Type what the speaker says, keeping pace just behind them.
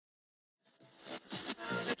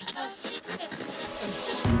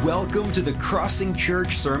Welcome to the Crossing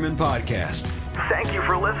Church Sermon Podcast. Thank you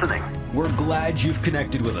for listening. We're glad you've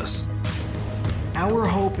connected with us. Our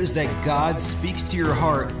hope is that God speaks to your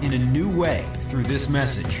heart in a new way through this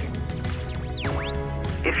message.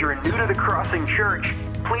 If you're new to the Crossing Church,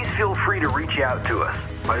 please feel free to reach out to us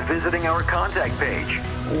by visiting our contact page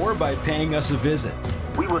Or by paying us a visit.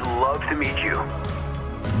 We would love to meet you.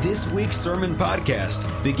 This week's sermon podcast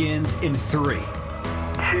begins in 3,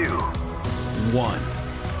 2, 1.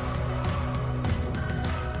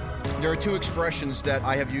 There are two expressions that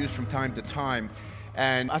I have used from time to time,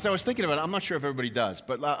 and as I was thinking about it, I'm not sure if everybody does,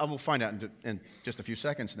 but I will find out in just a few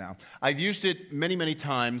seconds now. I've used it many, many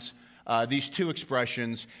times, these two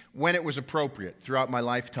expressions, when it was appropriate throughout my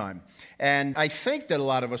lifetime. And I think that a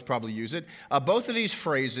lot of us probably use it. Both of these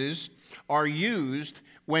phrases are used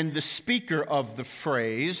when the speaker of the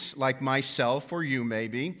phrase, like myself or you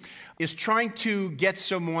maybe, is trying to get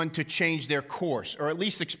someone to change their course, or at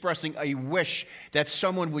least expressing a wish that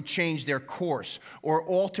someone would change their course or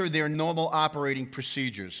alter their normal operating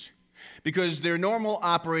procedures. Because their normal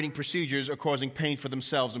operating procedures are causing pain for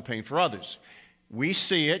themselves and pain for others. We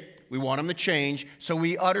see it, we want them to change, so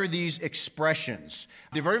we utter these expressions.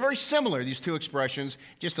 They're very, very similar, these two expressions,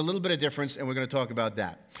 just a little bit of difference, and we're going to talk about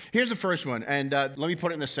that. Here's the first one, and let me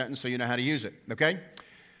put it in a sentence so you know how to use it, okay?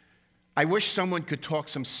 I wish someone could talk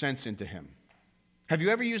some sense into him. Have you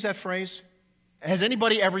ever used that phrase? Has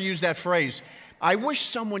anybody ever used that phrase? I wish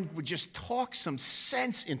someone would just talk some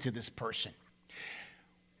sense into this person.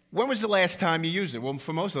 When was the last time you used it? Well,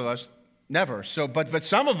 for most of us, never. So, but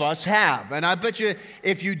some of us have, and I bet you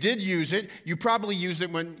if you did use it, you probably use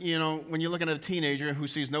it when you're looking at a teenager who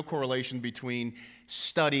sees no correlation between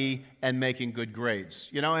study and making good grades.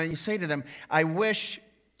 And you say to them, "I wish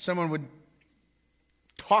someone would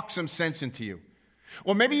talk some sense into you."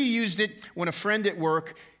 Or maybe you used it when a friend at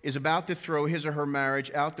work is about to throw his or her marriage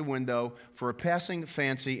out the window for a passing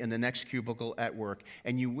fancy in the next cubicle at work,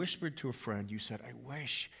 and you whispered to a friend, you said, "I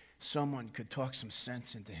wish someone could talk some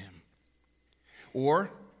sense into him."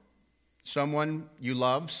 Or someone you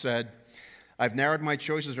love said, "I've narrowed my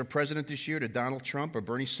choices for president this year to Donald Trump or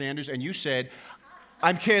Bernie Sanders," and you said,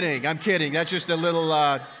 I'm kidding. That's just a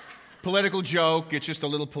little political joke. It's just a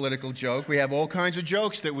little political joke. We have all kinds of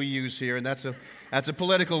jokes that we use here, and that's a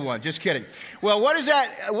political one. Just kidding. Well, what does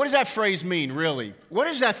that phrase mean, really? What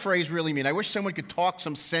does that phrase really mean? I wish someone could talk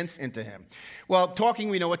some sense into him. Well, talking,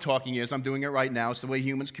 we know what talking is. I'm doing it right now. It's the way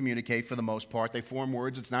humans communicate for the most part. They form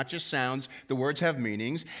words. It's not just sounds. The words have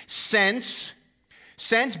meanings. Sense,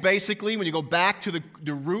 basically, when you go back to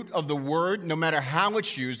the root of the word, no matter how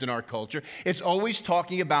it's used in our culture, it's always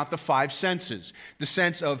talking about the five senses. The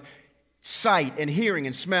sense of sight and hearing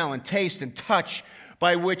and smell and taste and touch,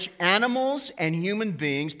 by which animals and human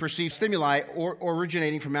beings perceive stimuli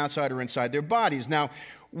originating from outside or inside their bodies. Now,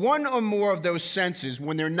 one or more of those senses,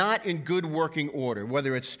 when they're not in good working order,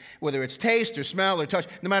 whether it's taste or smell or touch,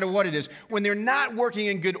 no matter what it is, when they're not working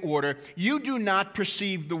in good order, you do not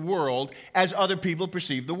perceive the world as other people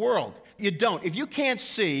perceive the world. You don't. If you can't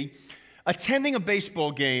see, attending a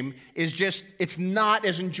baseball game it's not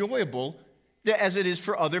as enjoyable as it is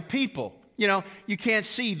for other people. You can't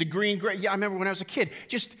see the green grass. Yeah, I remember when I was a kid,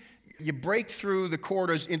 you break through the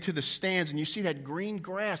corridors into the stands and you see that green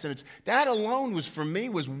grass, and that alone was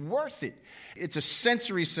worth it. It's a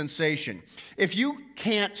sensory sensation. If you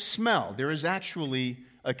can't smell, there is actually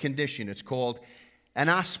a condition. It's called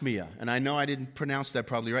anosmia, and I know I didn't pronounce that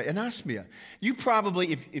probably right. Anosmia. You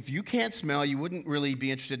probably, if you can't smell, you wouldn't really be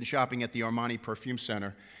interested in shopping at the Armani Perfume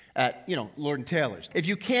Center at, Lord & Taylor's. If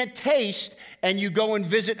you can't taste and you go and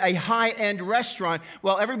visit a high-end restaurant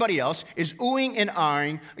while everybody else is oohing and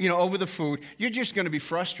ahhing, over the food, you're just going to be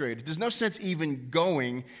frustrated. There's no sense even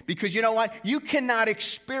going, because you know what? You cannot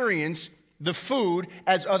experience the food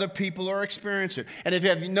as other people are experiencing it. And if you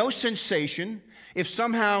have no sensation, if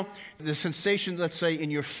somehow the sensation, let's say,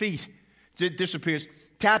 in your feet disappears,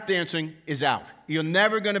 tap dancing is out. You're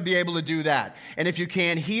never going to be able to do that. And if you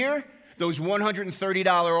can't hear, those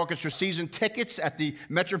 $130 orchestra season tickets at the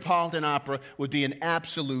Metropolitan Opera would be an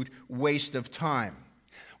absolute waste of time.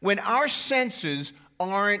 When our senses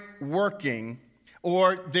aren't working,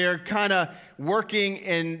 or they're kind of working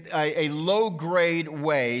in a low-grade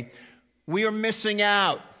way, we are missing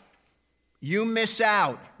out. You miss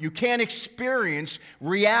out. You can't experience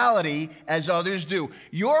reality as others do.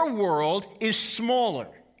 Your world is smaller.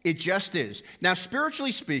 It just is. Now,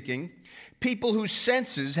 spiritually speaking, people whose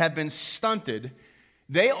senses have been stunted,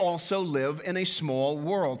 they also live in a small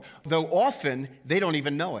world, though often they don't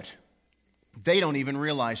even know it. They don't even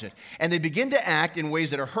realize it. And they begin to act in ways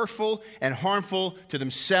that are hurtful and harmful to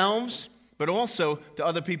themselves, but also to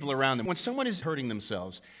other people around them. When someone is hurting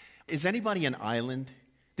themselves, is anybody an island?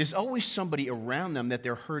 There's always somebody around them that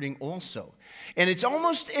they're hurting also. And it's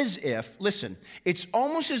almost as if, listen, it's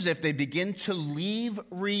almost as if they begin to leave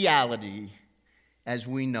reality as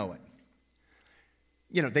we know it.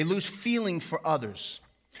 You know, they lose feeling for others.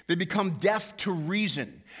 They become deaf to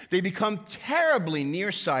reason. They become terribly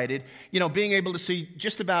nearsighted, being able to see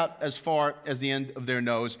just about as far as the end of their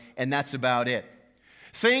nose, and that's about it.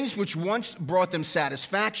 Things which once brought them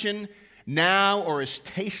satisfaction now are as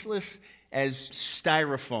tasteless as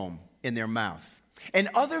styrofoam in their mouth. And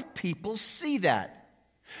other people see that.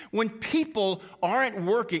 When people aren't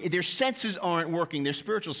working, their senses aren't working, their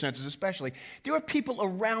spiritual senses especially, there are people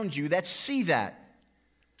around you that see that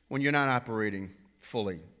when you're not operating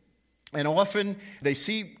fully. And often they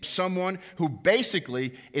see someone who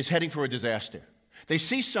basically is heading for a disaster. They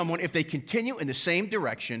see someone, if they continue in the same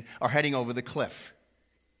direction, are heading over the cliff.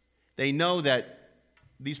 They know that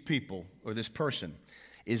these people or this person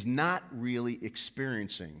is not really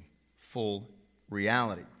experiencing full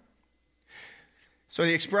reality. So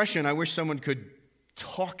the expression, "I wish someone could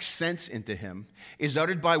talk sense into him," is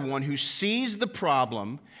uttered by one who sees the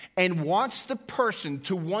problem and wants the person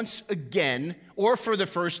to once again, or for the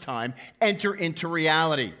first time, enter into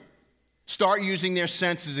reality. Start using their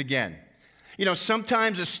senses again.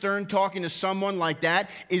 Sometimes a stern talking to someone like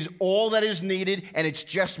that is all that is needed, and it's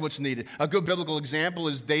just what's needed. A good biblical example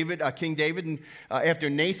is King David, and after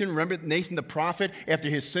Nathan, remember Nathan the prophet,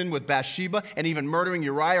 after his sin with Bathsheba, and even murdering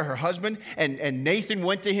Uriah, her husband, and Nathan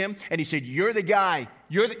went to him, and he said, "You're the guy.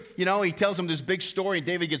 He tells him this big story, and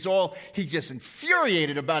David gets he's just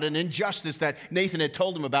infuriated about an injustice that Nathan had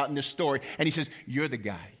told him about in this story, and he says, "You're the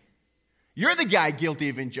guy. You're the guy guilty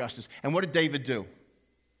of injustice." And what did David do?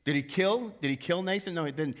 Did he kill Nathan? No,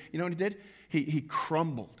 he didn't. You know what he did? He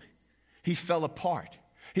crumbled. He fell apart.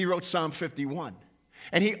 He wrote Psalm 51.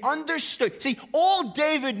 And he understood. See, all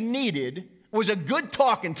David needed was a good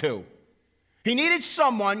talking to. He needed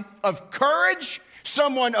someone of courage,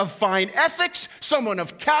 someone of fine ethics, someone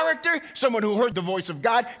of character, someone who heard the voice of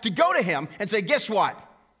God, to go to him and say, "Guess what?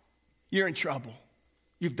 You're in trouble.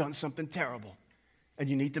 You've done something terrible, and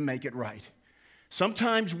you need to make it right."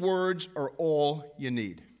 Sometimes words are all you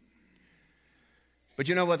need. But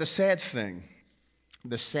you know what? The sad thing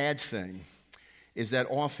is that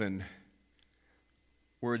often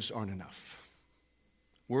words aren't enough.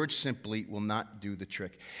 Words simply will not do the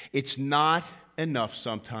trick. It's not enough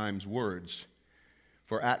sometimes, words,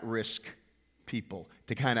 for at-risk people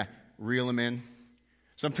to kind of reel them in.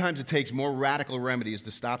 Sometimes it takes more radical remedies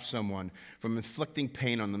to stop someone from inflicting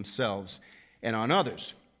pain on themselves and on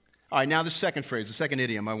others. All right, now the second phrase, the second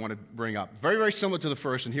idiom I want to bring up. Very, very similar to the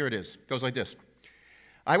first, and here it is. It goes like this.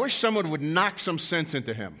 "I wish someone would knock some sense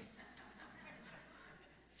into him."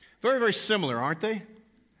 Very, very similar, aren't they?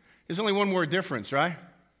 There's only one word difference, right?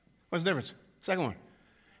 What's the difference? Second one.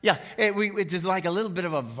 Yeah, it's like a little bit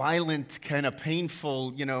of a violent, kind of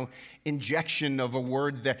painful, injection of a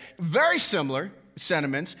word that, very similar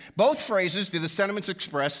sentiments. Both phrases, the sentiments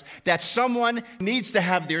express that someone needs to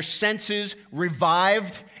have their senses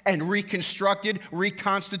revived and reconstructed,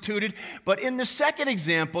 reconstituted. But in the second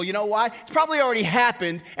example, you know what? It's probably already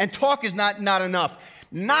happened, and talk is not enough.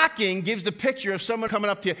 Knocking gives the picture of someone coming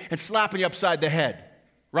up to you and slapping you upside the head,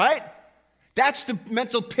 right? That's the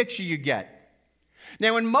mental picture you get.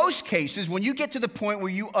 Now, in most cases, when you get to the point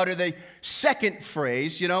where you utter the second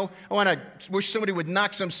phrase, "I want to wish somebody would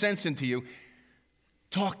knock some sense into you,"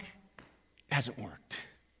 talk hasn't worked.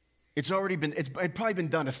 It's probably been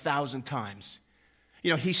done 1,000 times.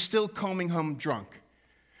 He's still coming home drunk.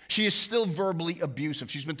 She is still verbally abusive.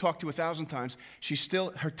 She's been talked to 1,000 times.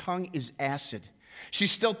 Her tongue is acid.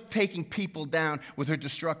 She's still taking people down with her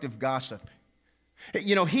destructive gossip.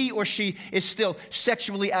 He or she is still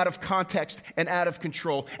sexually out of context and out of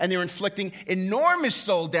control, and they're inflicting enormous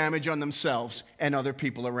soul damage on themselves and other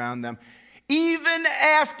people around them. Even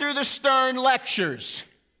after the stern lectures,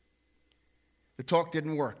 the talk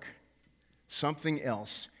didn't work. Something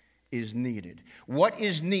else is needed. What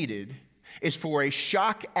is needed is for a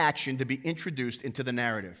shock action to be introduced into the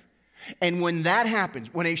narrative. And when that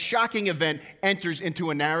happens, when a shocking event enters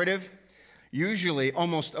into a narrative, usually,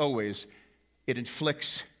 almost always, it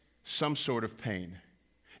inflicts some sort of pain.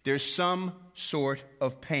 There's some sort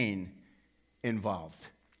of pain involved.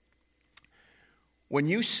 When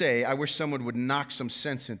you say, "I wish someone would knock some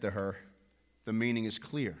sense into her," the meaning is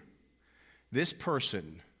clear. This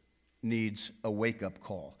person needs a wake-up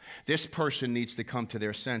call. This person needs to come to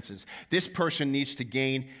their senses. This person needs to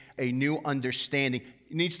gain a new understanding,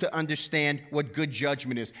 needs to understand what good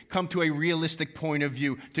judgment is, come to a realistic point of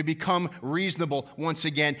view, to become reasonable once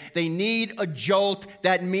again. They need a jolt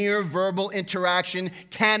that mere verbal interaction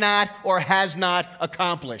cannot or has not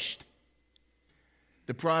accomplished.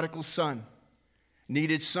 The prodigal son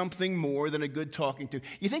needed something more than a good talking to.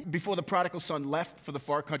 You think before the prodigal son left for the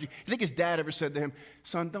far country, you think his dad ever said to him,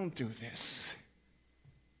 son, don't do this.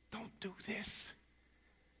 Don't do this.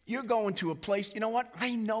 You're going to a place, you know what?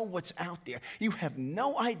 I know what's out there. You have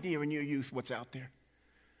no idea in your youth what's out there.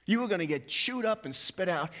 You are going to get chewed up and spit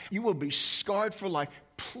out. You will be scarred for life.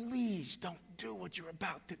 Please don't do what you're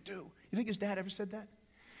about to do. You think his dad ever said that?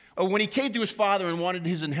 Or when he came to his father and wanted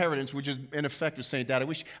his inheritance, which is in effect was saying, Dad,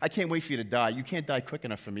 I can't wait for you to die. You can't die quick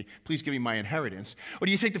enough for me. Please give me my inheritance. Or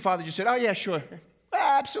do you think the father just said, oh, yeah, sure.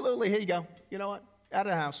 Absolutely, here you go. You know what? Out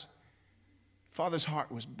of the house. Father's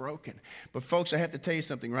heart was broken. But folks, I have to tell you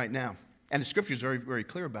something right now. And the scripture is very, very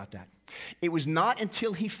clear about that. It was not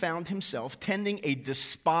until he found himself tending a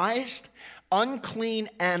despised, unclean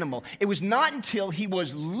animal. It was not until he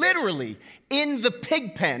was literally in the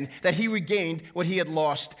pig pen that he regained what he had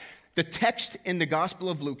lost. The text in the Gospel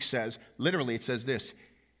of Luke says, literally it says this,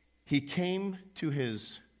 he came to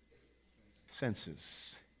his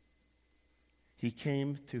senses. He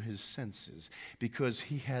came to his senses because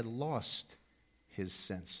he had lost his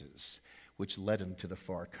senses, which led him to the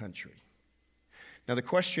far country. Now the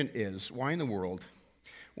question is, why in the world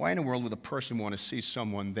would a person want to see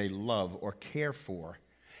someone they love or care for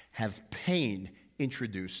have pain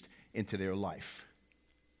introduced into their life?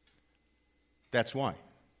 That's why.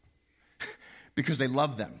 Because they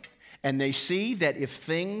love them. And they see that if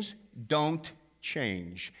things don't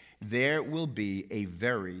change, there will be a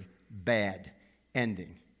very bad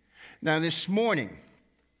ending. Now this morning,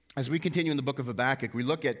 as we continue in the book of Habakkuk, we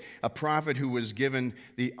look at a prophet who was given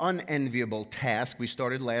the unenviable task, we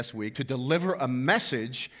started last week, to deliver a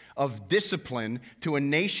message of discipline to a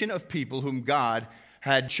nation of people whom God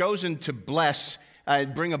had chosen to bless,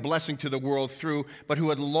 bring a blessing to the world through, but who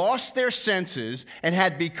had lost their senses and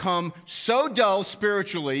had become so dull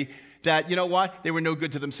spiritually that, you know what, they were no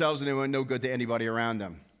good to themselves and they were no good to anybody around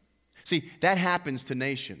them. See, that happens to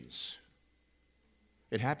nations.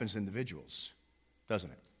 It happens to individuals,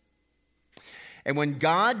 doesn't it? And when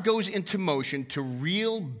God goes into motion to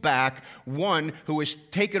reel back one who has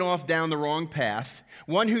taken off down the wrong path,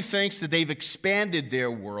 one who thinks that they've expanded their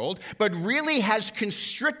world, but really has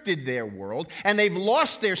constricted their world, and they've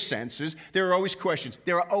lost their senses, there are always questions.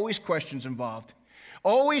 There are always questions involved.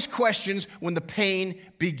 Always questions when the pain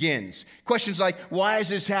begins. Questions like, why is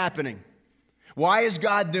this happening? Why is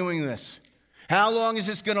God doing this? How long is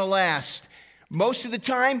this going to last? Most of the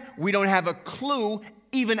time, we don't have a clue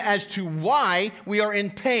even as to why we are in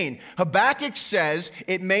pain. Habakkuk says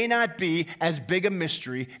it may not be as big a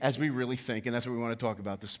mystery as we really think, and that's what we want to talk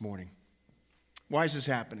about this morning. Why is this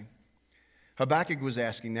happening? Habakkuk was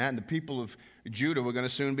asking that, and the people of Judah were going to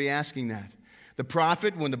soon be asking that. The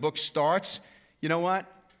prophet, when the book starts, you know what?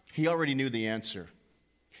 He already knew the answer.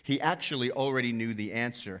 He actually already knew the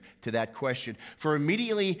answer to that question. For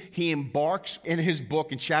immediately he embarks in his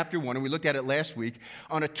book in chapter 1, and we looked at it last week,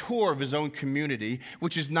 on a tour of his own community,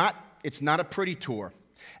 which is not a pretty tour.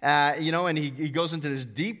 And he goes into this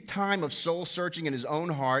deep time of soul searching in his own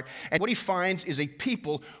heart. And what he finds is a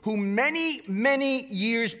people who many, many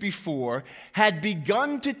years before had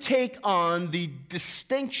begun to take on the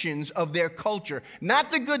distinctions of their culture. Not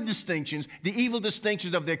the good distinctions, the evil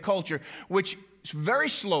distinctions of their culture, which very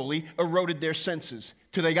slowly eroded their senses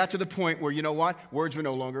till they got to the point where, you know what? Words were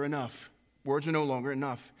no longer enough. Words were no longer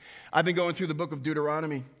enough. I've been going through the book of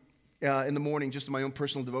Deuteronomy in the morning, just in my own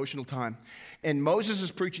personal devotional time. And Moses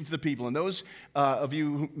is preaching to the people. And those of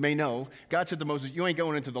you who may know, God said to Moses, you ain't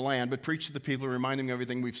going into the land, but preach to the people, remind them of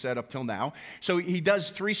everything we've said up till now. So he does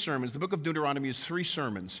 3 sermons. The book of Deuteronomy is 3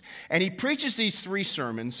 sermons. And he preaches these 3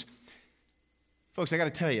 sermons. Folks, I got to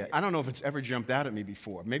tell you, I don't know if it's ever jumped out at me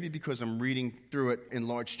before. Maybe because I'm reading through it in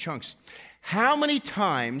large chunks. How many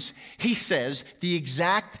times he says the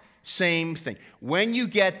exact same thing. When you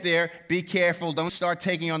get there, be careful. Don't start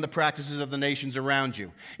taking on the practices of the nations around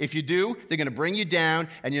you. If you do, they're going to bring you down,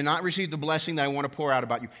 and you'll not receive the blessing that I want to pour out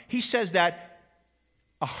about you. He says that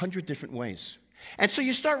 100 different ways. And so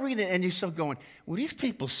you start reading it, and you start going, were these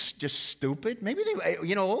people just stupid? Maybe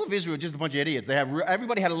they, all of Israel were just a bunch of idiots.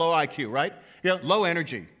 Everybody had a low IQ, right? Low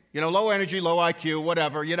energy. Low energy, low IQ,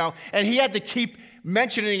 whatever, And he had to keep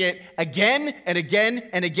mentioning it again and again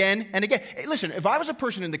and again and again. Hey, listen, if I was a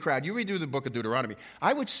person in the crowd, you read through the book of Deuteronomy,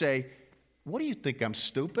 I would say, what do you think? I'm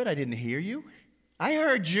stupid? I didn't hear you. I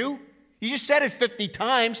heard you. You just said it 50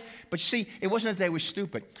 times, but you see, it wasn't that they were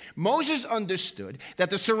stupid. Moses understood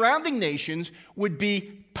that the surrounding nations would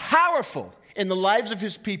be powerful in the lives of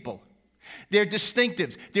his people. Their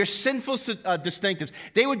distinctives, their sinful distinctives,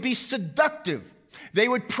 they would be seductive. They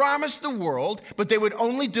would promise the world, but they would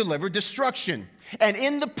only deliver destruction. And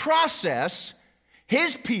in the process,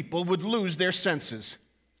 his people would lose their senses.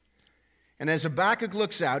 And as Habakkuk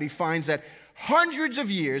looks out, he finds that hundreds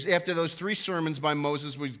of years after those 3 sermons by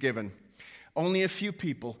Moses were given, only a few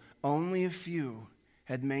people, only a few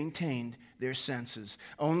had maintained their senses.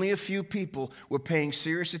 Only a few people were paying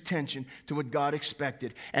serious attention to what God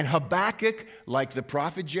expected. And Habakkuk, like the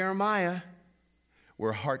prophet Jeremiah,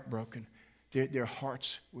 were heartbroken. Their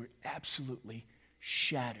hearts were absolutely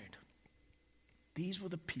shattered. These were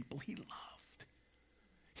the people he loved.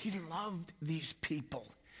 He loved these people.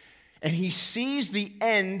 And he sees the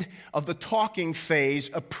end of the talking phase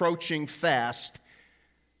approaching fast,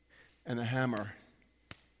 and the hammer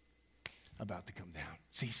about to come down.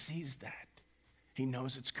 So he sees that. He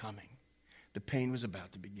knows it's coming. The pain was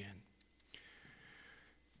about to begin.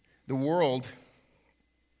 The world,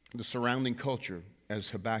 the surrounding culture, as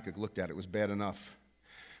Habakkuk looked at it, was bad enough.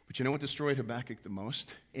 But you know what destroyed Habakkuk the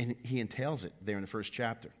most? And he entails it there in the first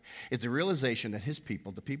chapter. Is the realization that his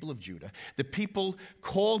people, the people of Judah, the people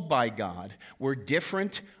called by God, were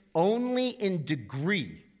different only in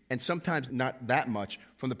degree, and sometimes not that much,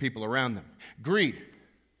 from the people around them. Greed,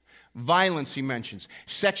 violence, he mentions,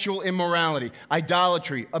 sexual immorality,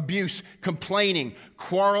 idolatry, abuse, complaining,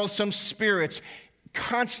 quarrelsome spirits,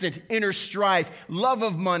 constant inner strife, love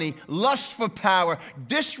of money, lust for power,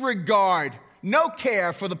 disregard, no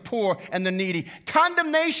care for the poor and the needy,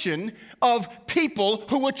 condemnation of people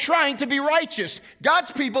who were trying to be righteous,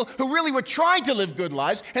 God's people who really were trying to live good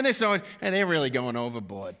lives, and they're saying, and they're really going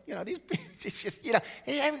overboard. You know, it's just,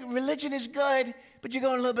 religion is good, but you're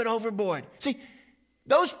going a little bit overboard. See,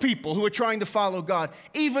 those people who were trying to follow God,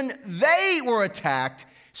 even they were attacked.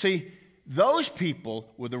 See, those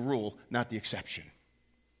people were the rule, not the exception.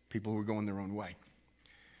 People who were going their own way.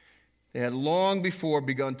 They had long before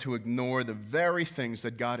begun to ignore the very things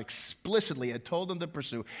that God explicitly had told them to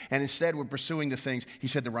pursue, and instead were pursuing the things he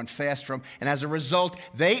said to run fast from. And as a result,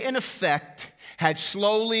 they, in effect, had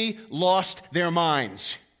slowly lost their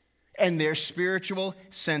minds and their spiritual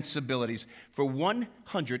sensibilities. For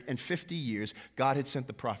 150 years, God had sent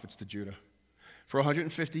the prophets to Judah. For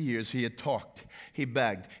 150 years, he had talked, he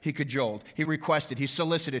begged, he cajoled, he requested, he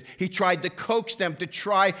solicited, he tried to coax them to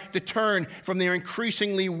try to turn from their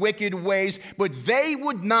increasingly wicked ways, but they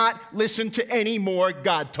would not listen to any more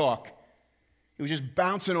God talk. It was just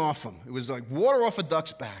bouncing off them. It was like water off a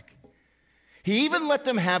duck's back. He even let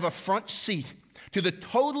them have a front seat to the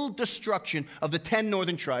total destruction of the 10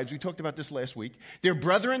 northern tribes. We talked about this last week. Their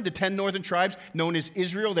brethren, the 10 northern tribes, known as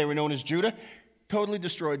Israel, they were known as Judah, totally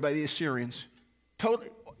destroyed by the Assyrians. Totally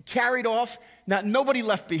carried off, nobody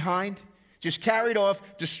left behind, just carried off,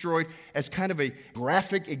 destroyed, as kind of a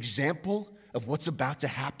graphic example of what's about to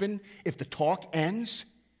happen if the talk ends.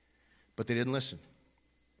 But they didn't listen.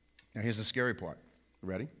 Now here's the scary part.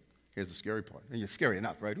 Ready? Here's the scary part. It's scary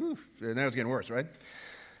enough, right? Woo. Now it's getting worse, right?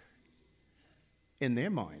 In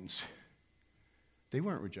their minds, they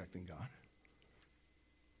weren't rejecting God.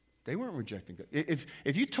 They weren't rejecting God.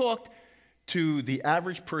 If you talked to the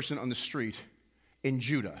average person on the street in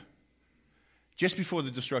Judah, just before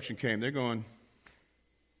the destruction came, they're going,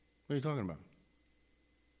 what are you talking about?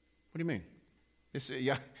 What do you mean?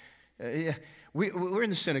 We're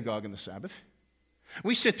in the synagogue on the Sabbath.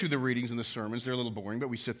 We sit through the readings and the sermons. They're a little boring, but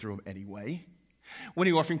we sit through them anyway. When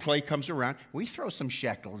the offering plate comes around, we throw some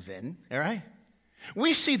shekels in, all right?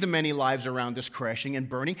 We see the many lives around us crashing and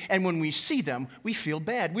burning, and when we see them, we feel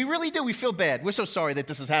bad. We really do. We feel bad. We're so sorry that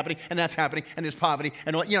this is happening, and that's happening, and there's poverty,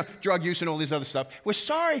 and all, drug use and all this other stuff. We're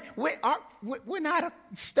sorry. We're not a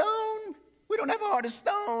stone. We don't have a heart of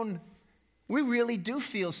stone. We really do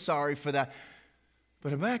feel sorry for that.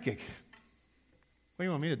 But Habakkuk, what do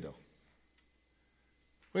you want me to do?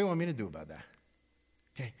 What do you want me to do about that?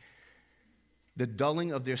 Okay. The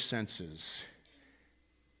dulling of their senses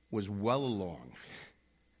was well along,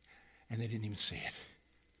 and they didn't even see it.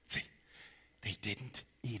 See, they didn't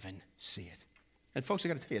even see it. And folks, I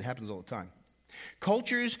got to tell you, it happens all the time.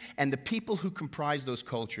 Cultures and the people who comprise those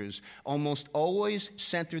cultures almost always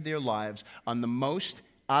center their lives on the most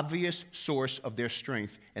obvious source of their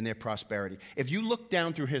strength and their prosperity. If you look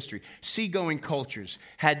down through history, seagoing cultures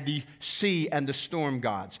had the sea and the storm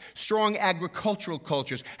gods. Strong agricultural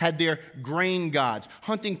cultures had their grain gods.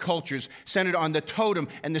 Hunting cultures centered on the totem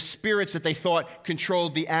and the spirits that they thought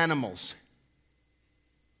controlled the animals.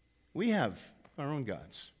 We have our own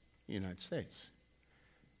gods in the United States.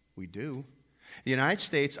 We do. The United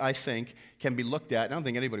States, I think, can be looked at, I don't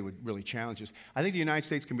think anybody would really challenge this, I think the United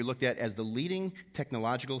States can be looked at as the leading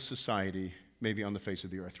technological society maybe on the face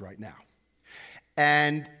of the earth right now.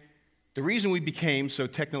 And the reason we became so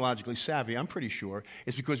technologically savvy, I'm pretty sure,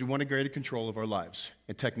 is because we wanted greater control of our lives.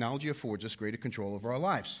 And technology affords us greater control over our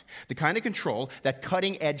lives. The kind of control that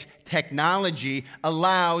cutting-edge technology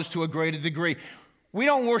allows to a greater degree. We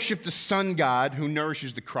don't worship the sun god who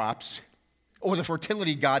nourishes the crops, or the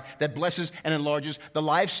fertility god that blesses and enlarges the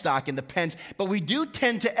livestock in the pens, but we do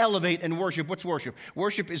tend to elevate and worship. What's worship?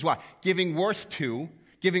 Worship is what? Giving worth to,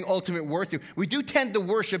 giving ultimate worth to. We do tend to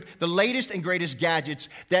worship the latest and greatest gadgets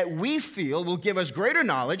that we feel will give us greater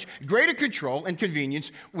knowledge, greater control, and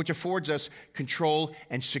convenience, which affords us control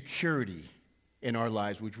and security in our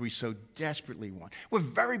lives, which we so desperately want. We're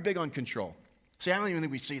very big on control. See, I don't even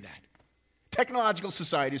think we see that. Technological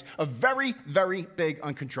societies are very, very big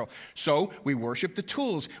on control. So we worship the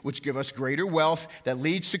tools which give us greater wealth that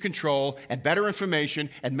leads to control and better information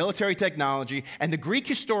and military technology. And the Greek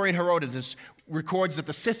historian Herodotus records that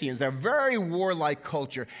the Scythians, their very warlike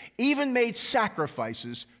culture, even made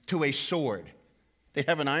sacrifices to a sword. They'd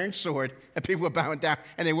have an iron sword, and people were bowing down,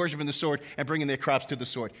 and they worshiping the sword and bringing their crops to the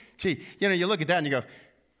sword. Gee, you look at that and you go, are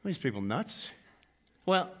these people nuts?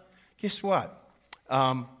 Well, guess what?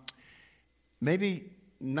 Maybe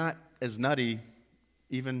not as nutty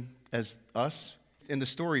even as us. In the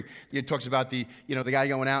story, it talks about the guy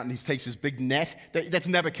going out and he takes his big net. That's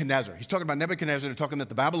Nebuchadnezzar. He's talking about Nebuchadnezzar. They're talking about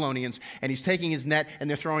the Babylonians, and he's taking his net and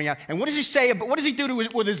they're throwing out. And what does he say? What does he do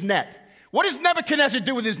with his net? What does Nebuchadnezzar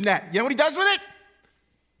do with his net? You know what he does with it?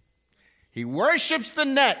 He worships the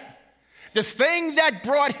net, the thing that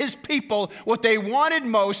brought his people what they wanted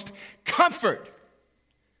most, comfort.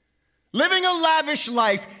 Living a lavish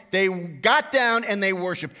life, they got down and they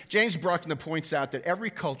worshiped. James Bruckner points out that every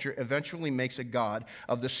culture eventually makes a god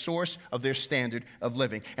of the source of their standard of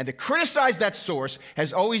living. And to criticize that source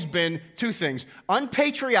has always been two things: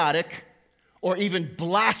 unpatriotic or even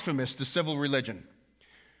blasphemous to civil religion.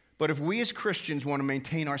 But if we as Christians want to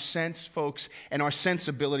maintain our sense, folks, and our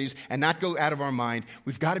sensibilities and not go out of our mind,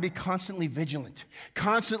 we've got to be constantly vigilant,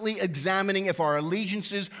 constantly examining if our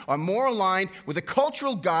allegiances are more aligned with the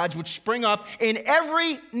cultural gods which spring up in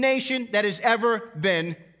every nation that has ever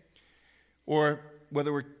been, or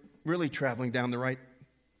whether we're really traveling down the right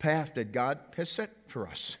path that God has set for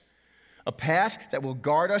us. A path that will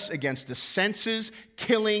guard us against the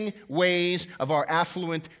senses-killing ways of our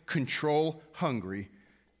affluent, control-hungry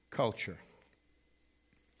culture.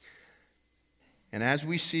 And as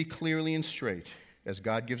we see clearly and straight, as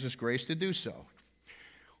God gives us grace to do so,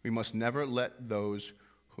 we must never let those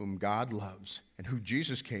whom God loves and who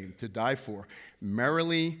Jesus came to die for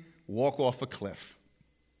merrily walk off a cliff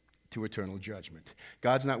to eternal judgment.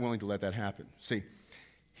 God's not willing to let that happen. See,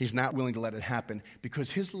 He's not willing to let it happen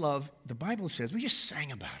because His love, the Bible says, we just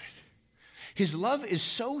sang about it. His love is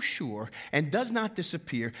so sure and does not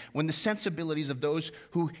disappear when the sensibilities of those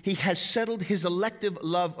who He has settled His elective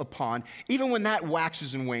love upon, even when that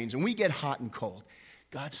waxes and wanes and we get hot and cold,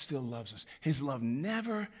 God still loves us. His love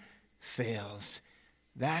never fails.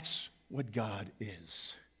 That's what God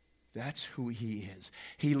is. That's who He is.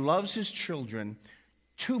 He loves His children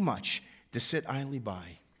too much to sit idly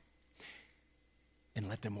by and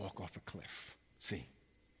let them walk off a cliff. See?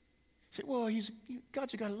 Say, well,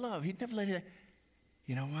 God's a God of love. He'd never let you.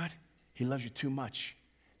 You know what? He loves you too much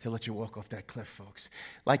to let you walk off that cliff, folks.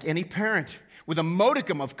 Like any parent with a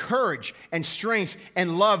modicum of courage and strength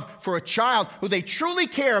and love for a child who they truly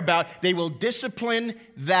care about, they will discipline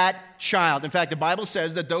that child. In fact, the Bible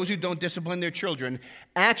says that those who don't discipline their children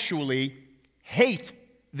actually hate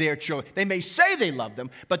their children. They may say they love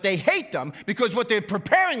them, but they hate them because what they're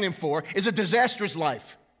preparing them for is a disastrous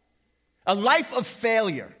life, a life of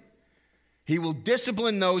failure. He will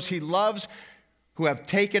discipline those He loves who have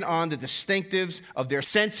taken on the distinctives of their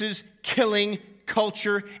senses, killing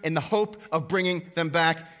culture in the hope of bringing them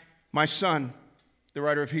back. My son, the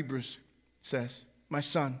writer of Hebrews says, my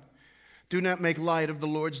son, do not make light of the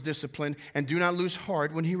Lord's discipline and do not lose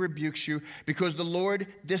heart when He rebukes you, because the Lord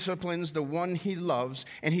disciplines the one He loves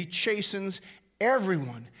and He chastens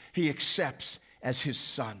everyone He accepts as His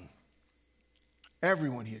son.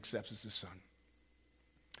 Everyone He accepts as His son.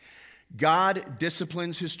 God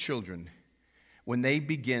disciplines His children when they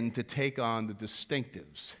begin to take on the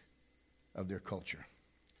distinctives of their culture.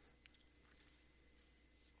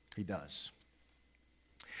 He does.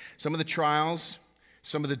 Some of the trials,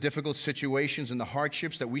 some of the difficult situations and the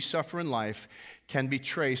hardships that we suffer in life can be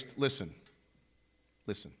traced, listen,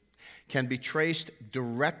 can be traced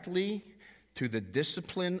directly to the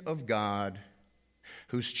discipline of God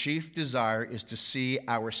whose chief desire is to see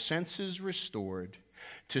our senses restored,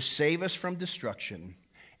 to save us from destruction,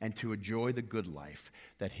 and to enjoy the good life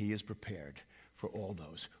that he has prepared for all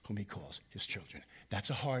those whom he calls his children. That's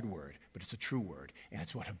a hard word, but it's a true word, and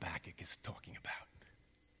it's what Habakkuk is talking about.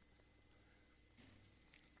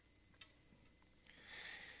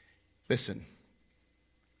 Listen,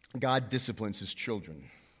 God disciplines his children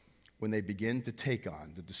when they begin to take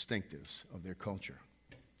on the distinctives of their culture.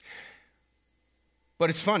 But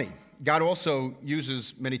it's funny, God also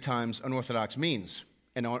uses many times unorthodox means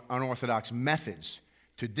and unorthodox methods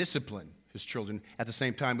to discipline his children at the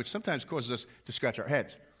same time, which sometimes causes us to scratch our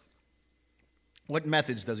heads. What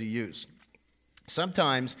methods does he use?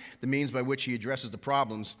 Sometimes the means by which he addresses the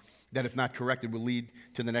problems that, if not corrected, will lead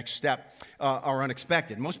to the next step are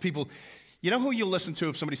unexpected. Most people, you know who you'll listen to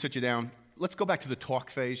if somebody sits you down? Let's go back to the talk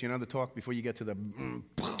phase, the talk before you get to the,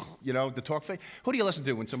 the talk phase. Who do you listen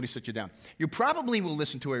to when somebody sits you down? You probably will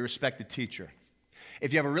listen to a respected teacher.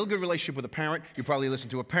 If you have a real good relationship with a parent, you probably listen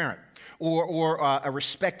to a parent or a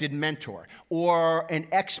respected mentor or an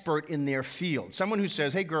expert in their field. Someone who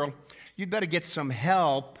says, hey, girl, you'd better get some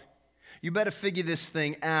help. You better figure this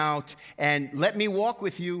thing out and let me walk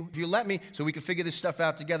with you, if you let me, so we can figure this stuff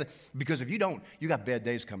out together. Because if you don't, you got bad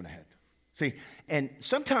days coming ahead. See, and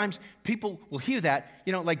sometimes people will hear that,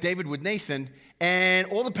 like David with Nathan, and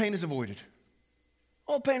all the pain is avoided.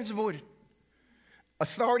 All the pain is avoided.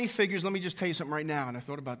 Authority figures, let me just tell you something right now, and I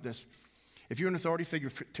thought about this. If you're an authority figure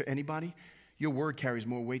to anybody, your word carries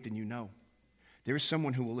more weight than you know. There is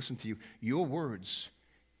someone who will listen to you. Your words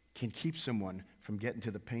can keep someone from getting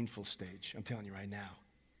to the painful stage. I'm telling you right now.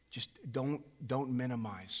 Just don't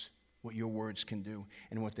minimize what your words can do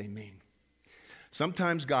and what they mean.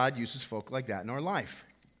 Sometimes God uses folk like that in our life.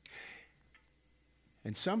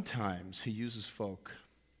 And sometimes he uses folk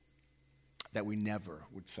that we never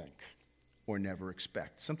would think or never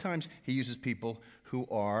expect. Sometimes he uses people who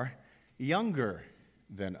are younger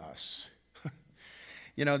than us.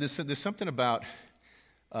 There's something about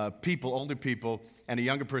people, older people, and a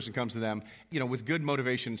younger person comes to them, with good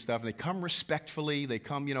motivation and stuff, and they come respectfully, they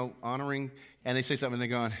come, honoring, and they say something, and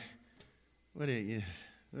they're going, what do you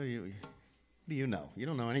know? You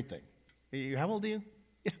don't know anything. How old are you?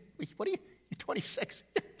 What are you? You're 26.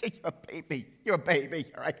 You're a baby,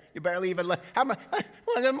 all right? You barely even what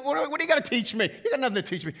are you going to teach me? You got nothing to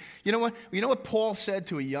teach me. You know what? You know what Paul said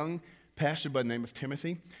to a young pastor by the name of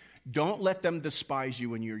Timothy? Don't let them despise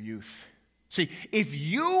you in your youth. See, if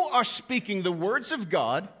you are speaking the words of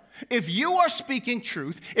God, if you are speaking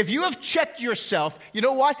truth, if you have checked yourself, you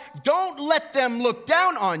know what? Don't let them look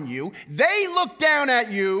down on you. They look down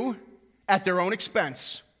at you at their own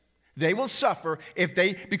expense. They will suffer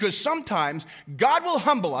because sometimes God will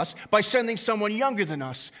humble us by sending someone younger than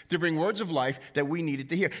us to bring words of life that we needed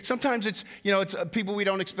to hear. Sometimes it's people we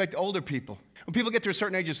don't expect, older people. When people get to a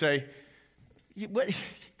certain age, you say, what?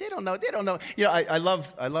 They don't know. I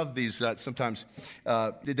love these sometimes.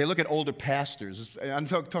 They look at older pastors. I'm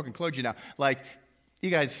talking clergy now. Like, you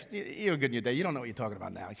guys, you're good in your day. You don't know what you're talking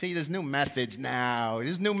about now. See, there's new methods now.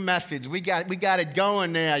 There's new methods. We got it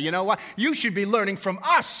going there. You know what? You should be learning from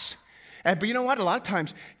us. But you know what? A lot of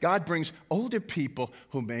times, God brings older people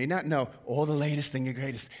who may not know all the latest and the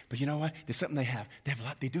greatest. But you know what? There's something they have.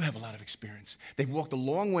 They do have a lot of experience. They've walked a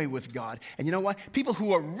long way with God. And you know what? People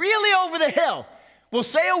who are really over the hill will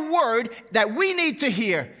say a word that we need to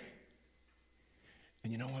hear.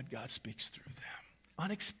 And you know what? God speaks through them.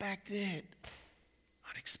 Unexpected.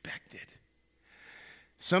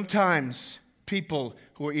 Sometimes people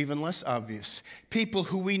who are even less obvious, people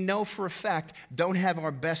who we know for a fact don't have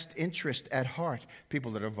our best interest at heart,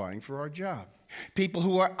 people that are vying for our job, people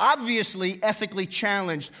who are obviously ethically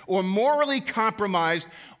challenged or morally compromised,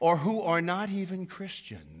 or who are not even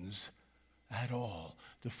Christians at all,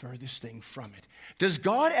 the furthest thing from it. Does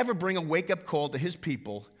God ever bring a wake-up call to his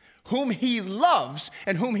people whom he loves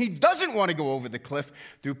and whom he doesn't want to go over the cliff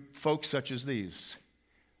through folks such as these?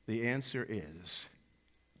 The answer is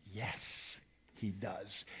yes, he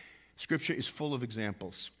does. Scripture is full of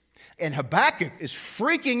examples. And Habakkuk is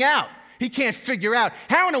freaking out. He can't figure out,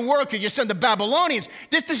 how in the world could you send the Babylonians?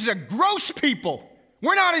 This is a gross people.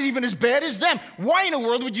 We're not even as bad as them. Why in the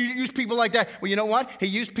world would you use people like that? Well, you know what? He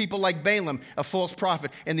used people like Balaam, a false prophet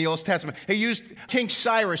in the Old Testament. He used King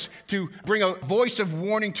Cyrus to bring a voice of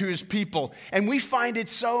warning to his people. And we find it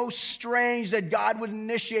so strange that God would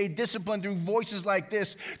initiate discipline through voices like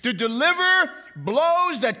this to deliver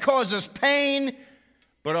blows that cause us pain,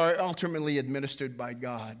 but are ultimately administered by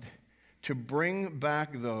God to bring back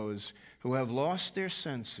those who have lost their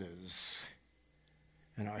senses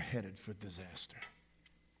and are headed for disaster.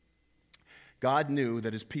 God knew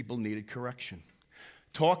that his people needed correction.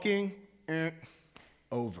 Talking,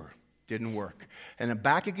 over. Didn't work. And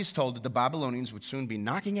Habakkuk is told that the Babylonians would soon be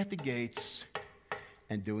knocking at the gates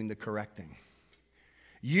and doing the correcting.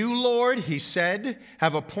 You, Lord, he said,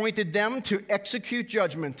 have appointed them to execute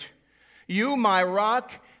judgment. You, my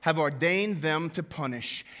rock, have ordained them to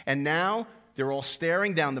punish. And now they're all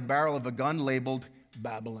staring down the barrel of a gun labeled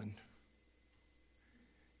Babylon.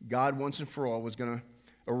 God, once and for all, was going to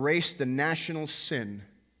erase the national sin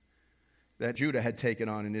that Judah had taken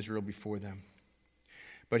on in Israel before them.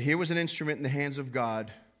 But here was an instrument in the hands of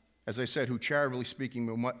God, as I said, who, charitably speaking,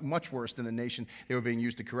 were much worse than the nation they were being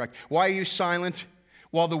used to correct. Why are you silent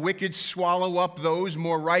while the wicked swallow up those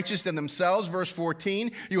more righteous than themselves? Verse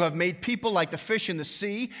 14, you have made people like the fish in the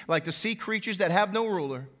sea, like the sea creatures that have no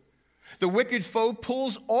ruler. The wicked foe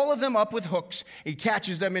pulls all of them up with hooks. He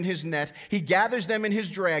catches them in his net. He gathers them in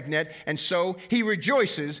his dragnet, and so he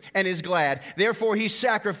rejoices and is glad. Therefore he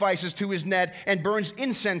sacrifices to his net and burns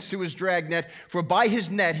incense to his dragnet, for by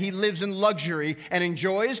his net he lives in luxury and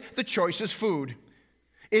enjoys the choicest food.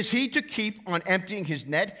 Is he to keep on emptying his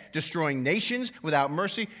net, destroying nations without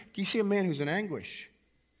mercy? You see a man who's in anguish.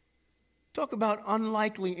 Talk about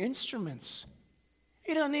unlikely instruments.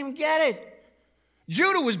 He doesn't even get it.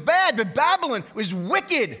 Judah was bad, but Babylon was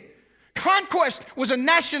wicked. Conquest was a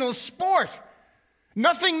national sport.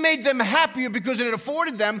 Nothing made them happier because it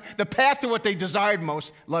afforded them the path to what they desired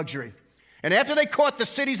most, luxury. And after they caught the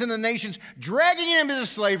cities and the nations, dragging them into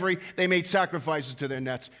slavery, they made sacrifices to their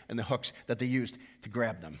nets and the hooks that they used to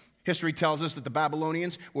grab them. History tells us that the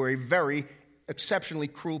Babylonians were a very exceptionally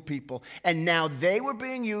cruel people, and now they were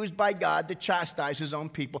being used by God to chastise his own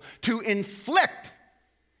people, to inflict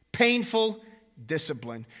painful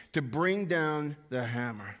discipline, to bring down the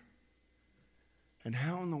hammer. And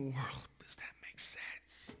how in the world does that make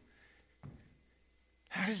sense?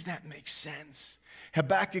 How does that make sense?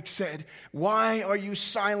 Habakkuk said, why are you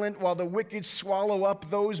silent while the wicked swallow up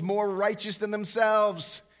those more righteous than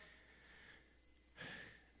themselves?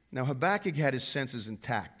 Now, Habakkuk had his senses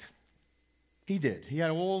intact. He did. He had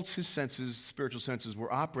all his senses, spiritual senses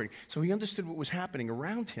were operating. So he understood what was happening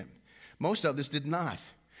around him. Most others did not.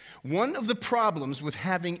 One of the problems with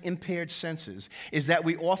having impaired senses is that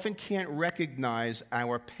we often can't recognize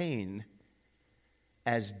our pain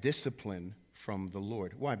as discipline from the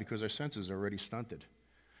Lord. Why? Because our senses are already stunted.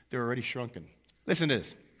 They're already shrunken. Listen to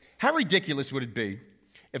this. How ridiculous would it be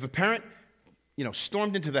if a parent,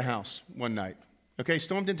 stormed into the house one night,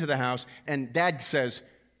 stormed into the house, and dad says,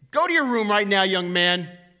 go to your room right now, young man.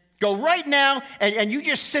 Go right now, and you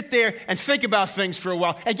just sit there and think about things for a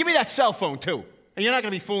while. And give me that cell phone, too. And you're not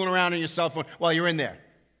going to be fooling around on your cell phone while you're in there.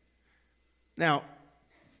 Now,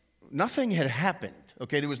 nothing had happened.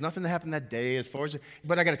 There was nothing that happened that day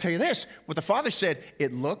but I got to tell you this. What the father said,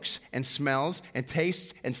 it looks and smells and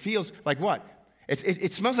tastes and feels like what?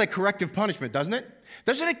 It smells like corrective punishment, doesn't it?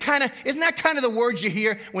 Isn't that kind of the words you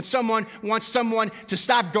hear when someone wants someone to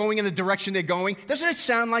stop going in the direction they're going? Doesn't it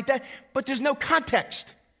sound like that? But there's no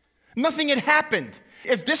context. Nothing had happened.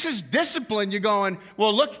 If this is discipline, you're going,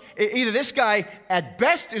 well, look, either this guy at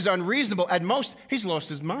best is unreasonable, at most, he's lost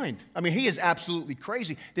his mind. He is absolutely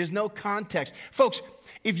crazy. There's no context. Folks,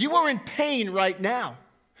 if you are in pain right now,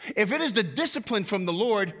 if it is the discipline from the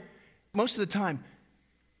Lord, most of the time,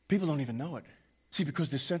 people don't even know it. See, because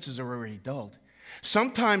their senses are already dulled.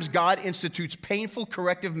 Sometimes God institutes painful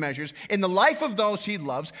corrective measures in the life of those he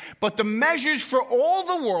loves, but the measures for all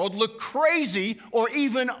the world look crazy or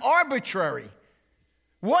even arbitrary.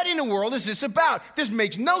 What in the world is this about? This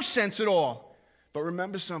makes no sense at all. But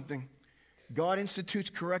remember something. God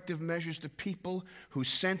institutes corrective measures to people whose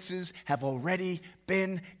senses have already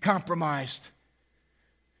been compromised.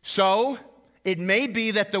 So, it may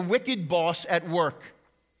be that the wicked boss at work,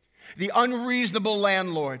 the unreasonable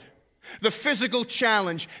landlord, the physical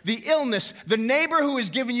challenge, the illness, the neighbor who has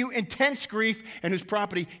given you intense grief and whose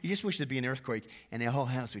property, you just wish there'd be an earthquake and their whole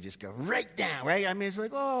house would just go right down, right? It's like,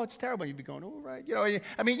 oh, it's terrible. You'd be going, oh, right.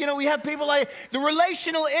 We have people like the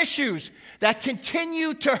relational issues that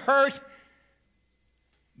continue to hurt.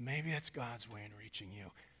 Maybe that's God's way in reaching you,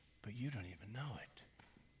 but you don't even know it.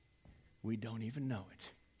 We don't even know it.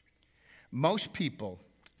 Most people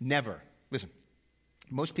never,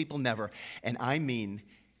 and I mean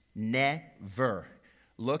never,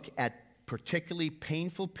 look at particularly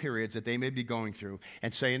painful periods that they may be going through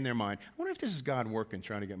and say in their mind, I wonder if this is God working,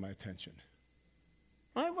 trying to get my attention.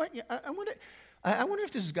 I wonder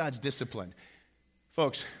if this is God's discipline.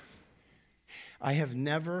 Folks, I have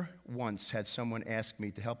never once had someone ask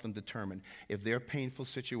me to help them determine if their painful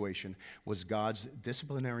situation was God's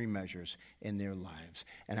disciplinary measures in their lives.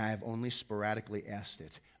 And I have only sporadically asked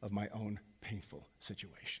it of my own painful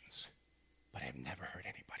situations. but I've never heard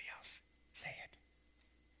anybody else say it.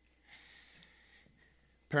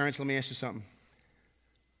 Parents, let me ask you something.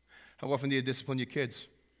 How often do you discipline your kids?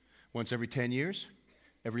 Once every 10 years?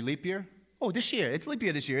 Every leap year? Oh, this year. It's leap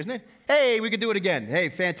year this year, isn't it? Hey, we can do it again. Hey,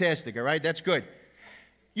 fantastic, all right? That's good.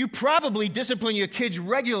 You probably discipline your kids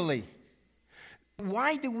regularly.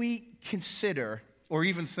 Why do we consider, or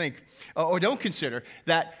even think, or don't consider,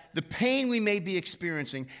 that the pain we may be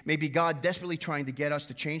experiencing may be God desperately trying to get us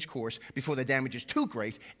to change course before the damage is too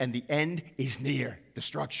great and the end is near,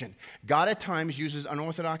 destruction? God at times uses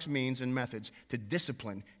unorthodox means and methods to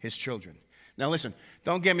discipline his children. Now listen,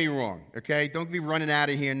 don't get me wrong, okay? Don't be running out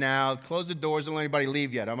of here now. Close the doors, don't let anybody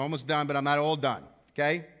leave yet. I'm almost done, but I'm not all done,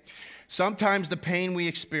 okay? Sometimes the pain we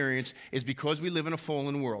experience is because we live in a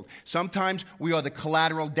fallen world. Sometimes we are the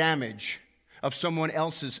collateral damage of someone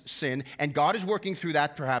else's sin, and God is working through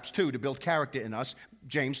that perhaps too to build character in us.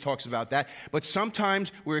 James talks about that. But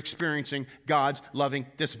sometimes we're experiencing God's loving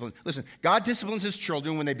discipline. Listen, God disciplines his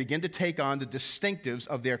children when they begin to take on the distinctives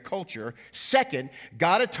of their culture. Second,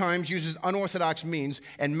 God at times uses unorthodox means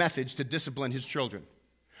and methods to discipline his children.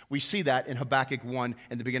 We see that in Habakkuk 1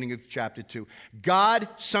 and the beginning of chapter 2. God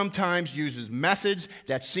sometimes uses methods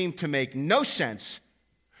that seem to make no sense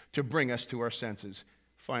to bring us to our senses.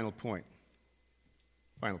 Final point.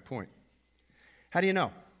 How do you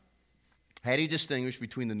know? How do you distinguish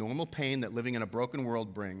between the normal pain that living in a broken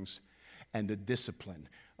world brings and the discipline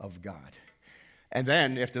of God? And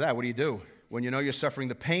then, after that, what do you do? When you know you're suffering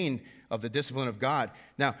the pain of the discipline of God.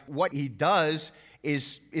 Now, what he does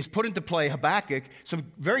is put into play Habakkuk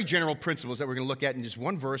some very general principles that we're going to look at in just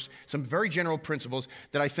one verse, some very general principles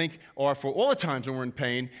that I think are for all the times when we're in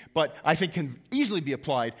pain, but I think can easily be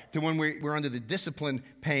applied to when we're under the disciplined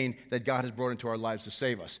pain that God has brought into our lives to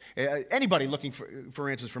save us. Anybody looking for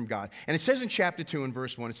answers from God. And it says in chapter 2 and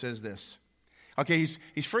verse 1, it says this. Okay, he's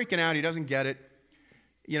freaking out. He doesn't get it.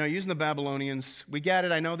 You know, using the Babylonians, we get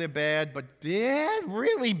it, I know they're bad, but they're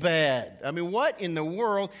really bad. I mean, what in the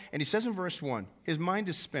world? And he says in verse 1, his mind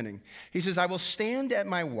is spinning. He says, I will stand at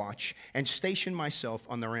my watch and station myself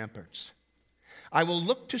on the ramparts. I will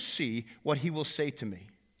look to see what he will say to me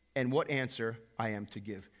and what answer I am to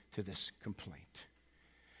give to this complaint.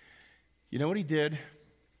 You know what he did?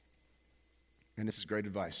 And this is great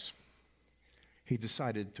advice. He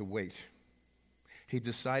decided to wait. He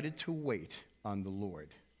decided to wait on the Lord.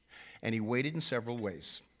 And he waited in several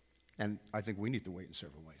ways. And I think we need to wait in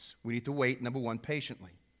several ways. We need to wait, number one,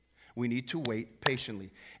 patiently. We need to wait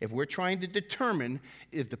patiently. If we're trying to determine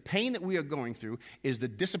if the pain that we are going through is the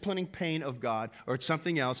disciplining pain of God or it's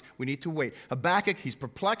something else, we need to wait. Habakkuk, he's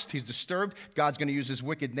perplexed, he's disturbed. God's going to use this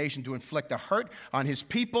wicked nation to inflict a hurt on his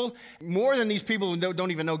people, more than these people who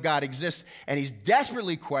don't even know God exists. And he's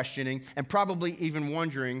desperately questioning and probably even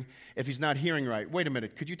wondering if he's not hearing right. Wait a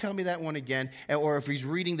minute, could you tell me that one again? Or if he's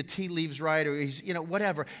reading the tea leaves right, or he's,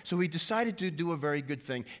 whatever. So he decided to do a very good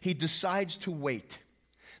thing. He decides to wait.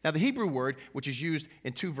 Now, the Hebrew word, which is used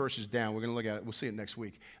in 2 verses down, we're going to look at it, we'll see it next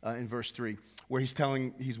week, in verse 3, where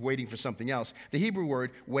he's waiting for something else. The Hebrew word,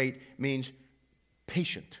 wait, means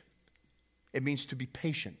patient. It means to be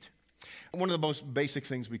patient. One of the most basic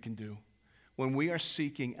things we can do when we are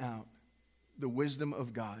seeking out the wisdom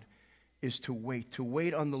of God is to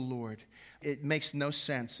wait on the Lord. It makes no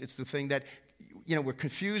sense. It's the thing that we're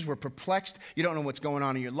confused, we're perplexed, you don't know what's going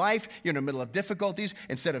on in your life, you're in the middle of difficulties.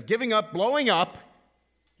 Instead of giving up, blowing up,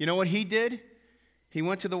 you know what he did? He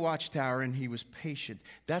went to the watchtower and he was patient.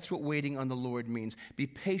 That's what waiting on the Lord means. Be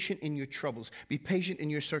patient in your troubles. Be patient in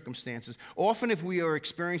your circumstances. Often if we are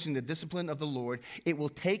experiencing the discipline of the Lord, it will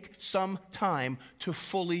take some time to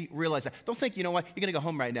fully realize that. Don't think, you know what, you're going to go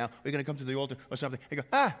home right now, or you're going to come to the altar or something. You go,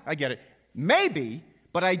 I get it. Maybe,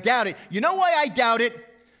 but I doubt it. You know why I doubt it?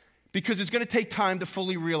 Because it's going to take time to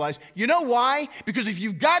fully realize. You know why? Because if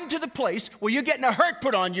you've gotten to the place where you're getting a hurt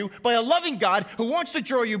put on you by a loving God who wants to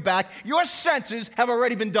draw you back, your senses have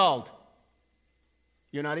already been dulled.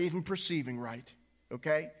 You're not even perceiving right,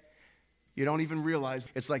 okay? You don't even realize.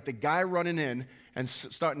 It's like the guy running in and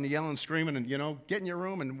starting to yell and screaming and, get in your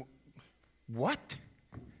room and what?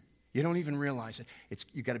 You don't even realize it.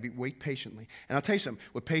 You got to wait patiently. And I'll tell you something.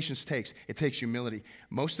 What patience takes, it takes humility.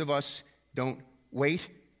 Most of us don't wait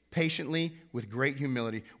patiently with great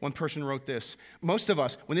humility. One person wrote this. Most of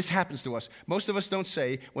us, when this happens to us, most of us don't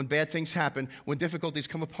say when bad things happen, when difficulties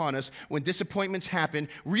come upon us, when disappointments happen,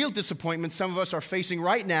 real disappointments some of us are facing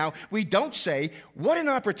right now, we don't say, what an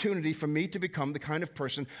opportunity for me to become the kind of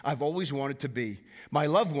person I've always wanted to be. My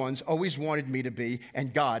loved ones always wanted me to be,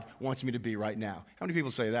 and God wants me to be right now. How many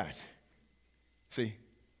people say that? See,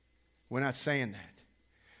 we're not saying that.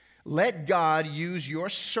 Let God use your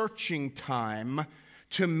searching time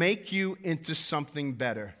to make you into something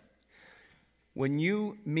better. When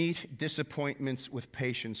you meet disappointments with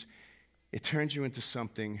patience, it turns you into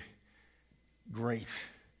something great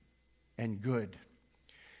and good.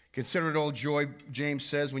 Consider it all joy, James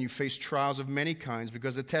says, when you face trials of many kinds,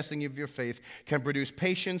 because the testing of your faith can produce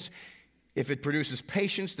patience. If it produces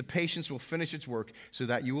patience, the patience will finish its work so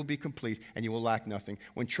that you will be complete and you will lack nothing.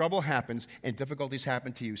 When trouble happens and difficulties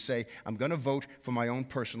happen to you, say, I'm going to vote for my own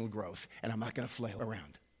personal growth, and I'm not going to flail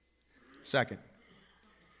around. Second,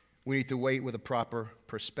 we need to wait with a proper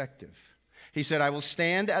perspective. He said, I will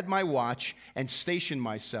stand at my watch and station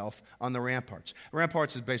myself on the ramparts.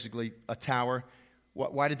 Ramparts is basically a tower.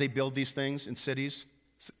 Why did they build these things in cities?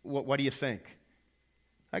 What do you think?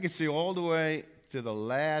 I could see all the way to the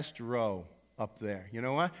last row up there. You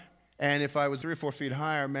know what? And if I was 3 or 4 feet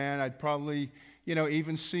higher, man, I'd probably,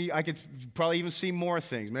 I could probably even see more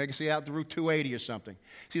things. Maybe I could see out to Route 280 or something.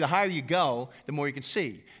 See, the higher you go, the more you can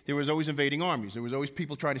see. There was always invading armies. There was always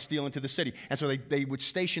people trying to steal into the city. And so they would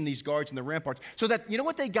station these guards in the ramparts so that, you know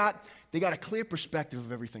what they got? They got a clear perspective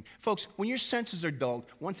of everything. Folks, when your senses are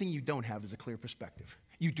dulled, one thing you don't have is a clear perspective.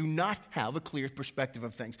 You do not have a clear perspective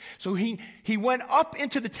of things. So he went up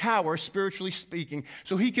into the tower, spiritually speaking,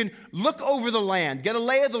 so he can look over the land, get a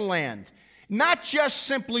lay of the land, not just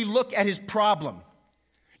simply look at his problem.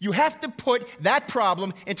 You have to put that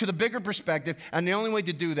problem into the bigger perspective, and the only way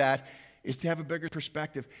to do that is to have a bigger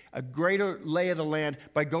perspective, a greater lay of the land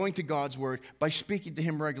by going to God's word, by speaking to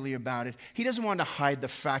him regularly about it. He doesn't want to hide the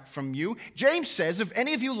fact from you. James says, if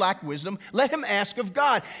any of you lack wisdom, let him ask of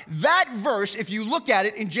God. That verse, if you look at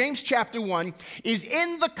it in James chapter 1, is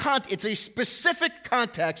in it's a specific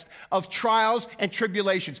context of trials and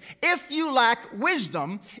tribulations. If you lack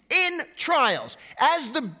wisdom in trials, as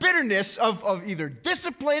the bitterness of either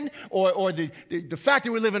discipline or the fact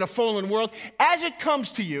that we live in a fallen world, as it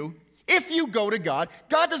comes to you, if you go to God,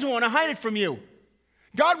 God doesn't want to hide it from you.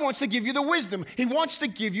 God wants to give you the wisdom. He wants to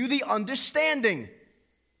give you the understanding.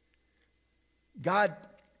 God,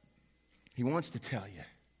 he wants to tell you.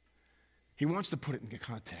 He wants to put it into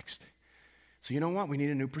context. So you know what? We need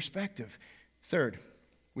a new perspective. Third,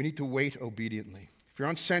 we need to wait obediently. If you're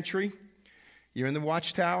on Sentry, you're in the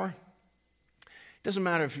watchtower, it doesn't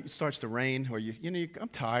matter if it starts to rain or I'm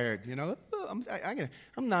tired,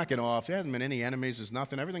 I'm knocking off. There hasn't been any enemies. There's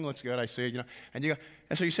nothing. Everything looks good. I see it, And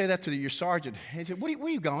so you say that to your sergeant. And he said, where are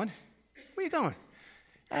you going? Where are you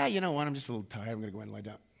going? You know what? I'm just a little tired. I'm going to go ahead and lie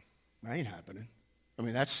down. That ain't happening. I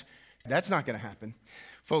mean, that's not going to happen.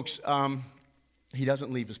 Folks, he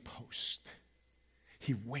doesn't leave his post.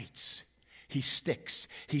 He waits. He sticks.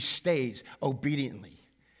 He stays obediently.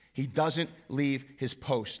 He doesn't leave his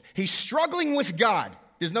post. He's struggling with God.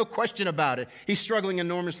 There's no question about it. He's struggling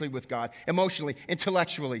enormously with God, emotionally,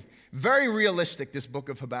 intellectually. Very realistic, this book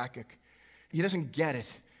of Habakkuk. He doesn't get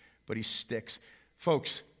it, but he sticks.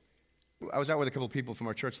 Folks, I was out with a couple of people from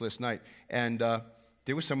our church last night, and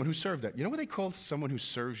there was someone who served that. You know what they call someone who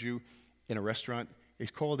serves you in a restaurant?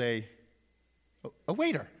 It's called a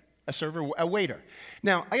waiter, a server, a waiter.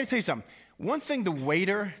 Now, I got to tell you something. One thing the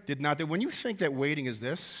waiter did not do, when you think that waiting is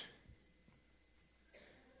this,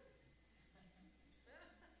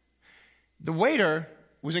 the waiter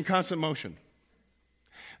was in constant motion.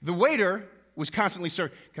 The waiter was constantly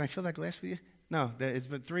serving. Can I fill that glass with you? No,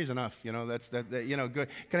 but 3 is enough. That's good.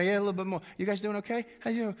 Can I get a little bit more? You guys doing okay? How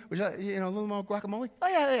you doing? Would you, a little more guacamole? Oh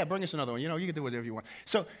yeah. Bring us another one. You can do whatever you want.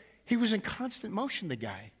 So he was in constant motion. The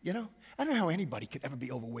guy. I don't know how anybody could ever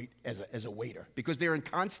be overweight as a waiter because they're in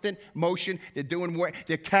constant motion. They're doing work.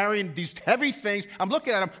 They're carrying these heavy things. I'm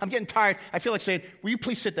looking at them. I'm getting tired. I feel like saying, will you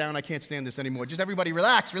please sit down? I can't stand this anymore. Just everybody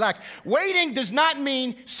relax. Waiting does not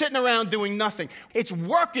mean sitting around doing nothing. It's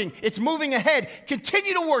working. It's moving ahead.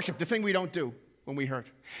 Continue to worship, the thing we don't do when we hurt.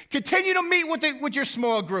 Continue to meet with your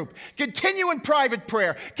small group. Continue in private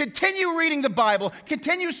prayer. Continue reading the Bible.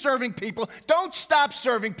 Continue serving people. Don't stop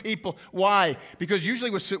serving people. Why? Because usually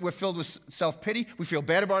we're filled with self-pity. We feel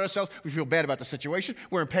bad about ourselves. We feel bad about the situation.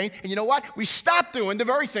 We're in pain. And you know what? We stop doing the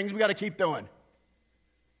very things we got to keep doing.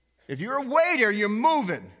 If you're a waiter, you're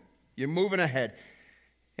moving. You're moving ahead.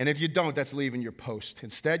 And if you don't, that's leaving your post.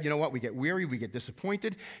 Instead, you know what? We get weary, we get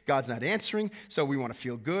disappointed. God's not answering, so we want to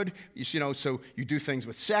feel good. So you do things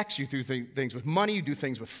with sex, you do things with money, you do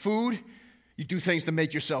things with food. You do things to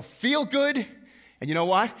make yourself feel good. And you know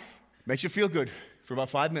what? It makes you feel good for about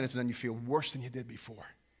 5 minutes, and then you feel worse than you did before.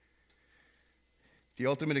 The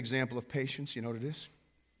ultimate example of patience, you know what it is?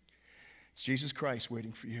 It's Jesus Christ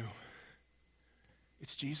waiting for you.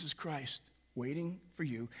 It's Jesus Christ waiting for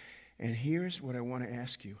you. And here's what I want to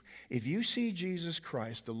ask you. If you see Jesus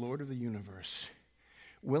Christ, the Lord of the universe,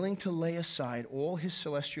 willing to lay aside all his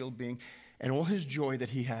celestial being and all his joy that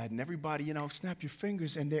he had, and everybody, snap your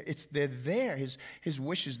fingers, and they're there, his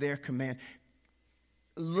wishes, their command,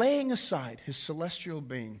 laying aside his celestial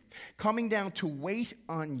being, coming down to wait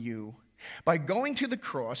on you by going to the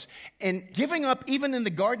cross and giving up, even in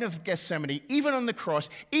the Garden of Gethsemane, even on the cross,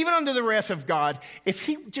 even under the wrath of God. If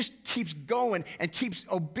he just keeps going and keeps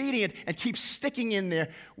obedient and keeps sticking in there,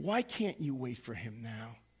 why can't you wait for him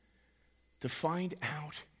now to find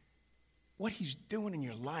out what he's doing in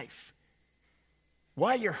your life?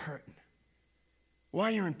 Why you're hurting?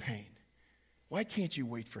 Why you're in pain? Why can't you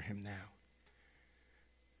wait for him now?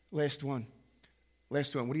 Last one. What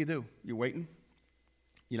do you do? You're waiting?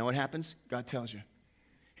 You know what happens? God tells you.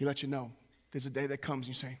 He lets you know. There's a day that comes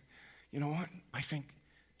and you say, you know what? I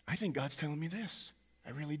think God's telling me this.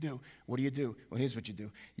 I really do. What do? Well, here's what you do.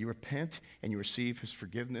 You repent and you receive his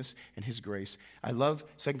forgiveness and his grace. I love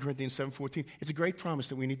 2 Corinthians 7:14. It's a great promise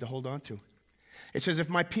that we need to hold on to. It says, if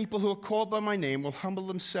my people who are called by my name will humble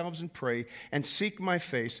themselves and pray and seek my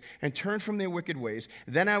face and turn from their wicked ways,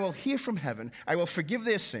 then I will hear from heaven, I will forgive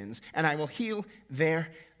their sins, and I will heal their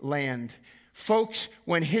land. Folks,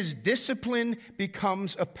 when his discipline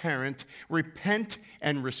becomes apparent, repent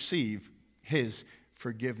and receive his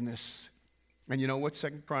forgiveness. And you know what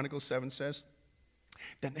 2 Chronicles 7 says?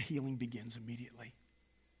 Then the healing begins immediately.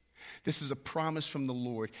 This is a promise from the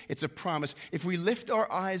Lord. It's a promise. If we lift our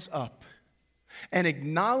eyes up and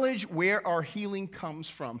acknowledge where our healing comes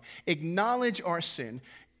from, acknowledge our sin,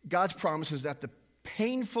 God's promise is that the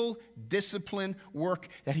painful discipline work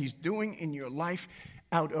that he's doing in your life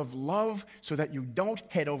out of love so that you don't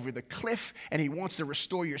head over the cliff, and he wants to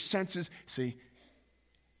restore your senses. See,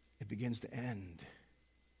 it begins to end,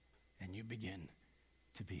 and you begin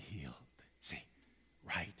to be healed. See,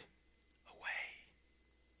 right away.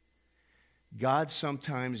 God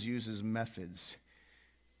sometimes uses methods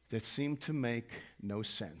that seem to make no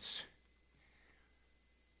sense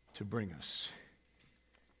to bring us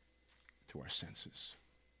to our senses.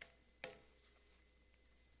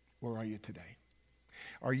 Where are you today?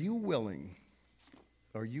 Are you willing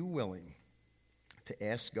to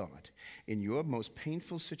ask God in your most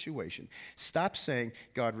painful situation? Stop saying,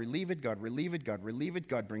 God, relieve it, God, relieve it, God, relieve it,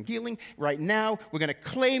 God, bring healing. Right now, we're going to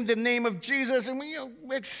claim the name of Jesus, and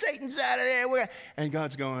Satan's out of there. And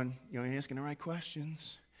God's going, you ain't asking the right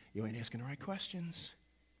questions. You ain't asking the right questions.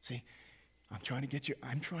 See, I'm trying to get you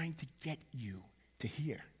to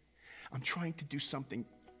hear. I'm trying to do something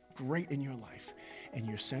great in your life, and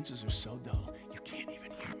your senses are so dull, you can't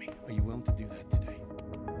even hear me. Are you willing to do that today?